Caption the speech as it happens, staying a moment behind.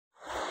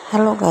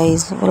Hello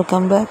guys,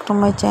 welcome back to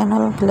my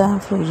channel Glam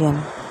Fusion.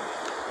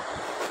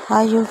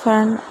 Hi you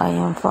friend, I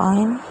am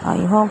fine. I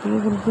hope you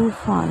will be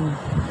fine.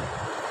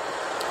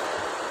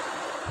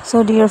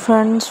 So dear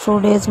friends,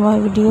 today's my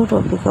video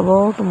topic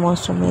about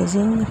most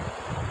amazing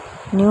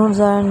new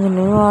design,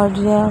 new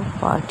idea,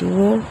 party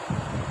wear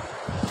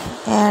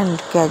and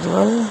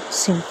casual,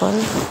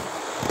 simple,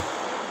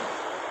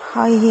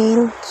 high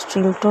heel,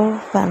 stiletto,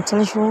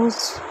 pencil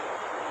shoes,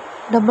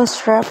 double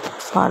strap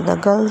for the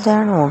girls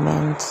and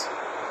women.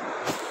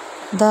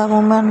 The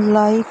women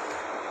like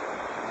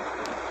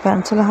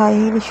pencil high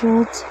heel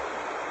shoes.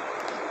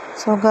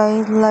 So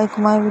guys, like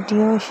my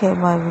video, share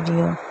my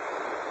video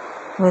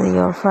with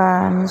your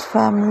friends,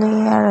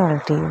 family and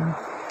relatives.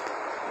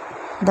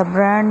 The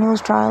brand new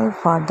style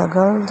for the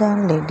girls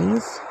and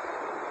ladies.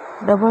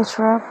 Double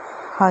strap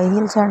high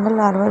heel sandal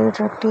are very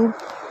attractive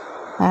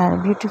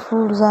and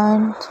beautiful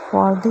designs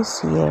for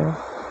this year.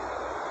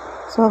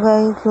 So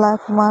guys,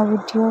 like my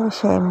video,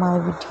 share my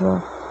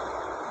video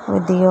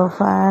with your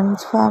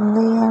friends,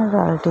 family and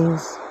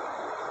relatives.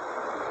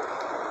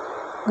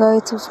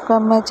 Guys,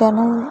 subscribe my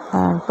channel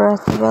and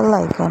press the bell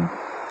icon.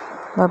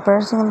 By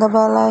pressing the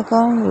bell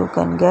icon, you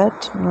can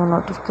get new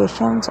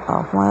notifications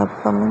of my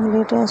upcoming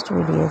latest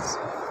videos.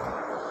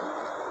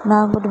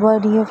 Now goodbye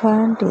dear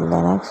friend, till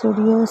the next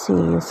video. See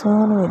you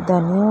soon with the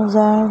new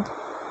designs,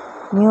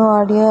 new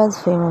ideas,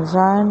 famous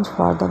designs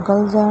for the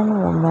girls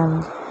and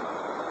women.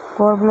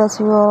 God bless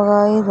you all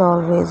guys,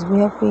 always be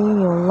happy,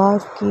 your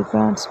life keep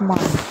and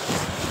smile.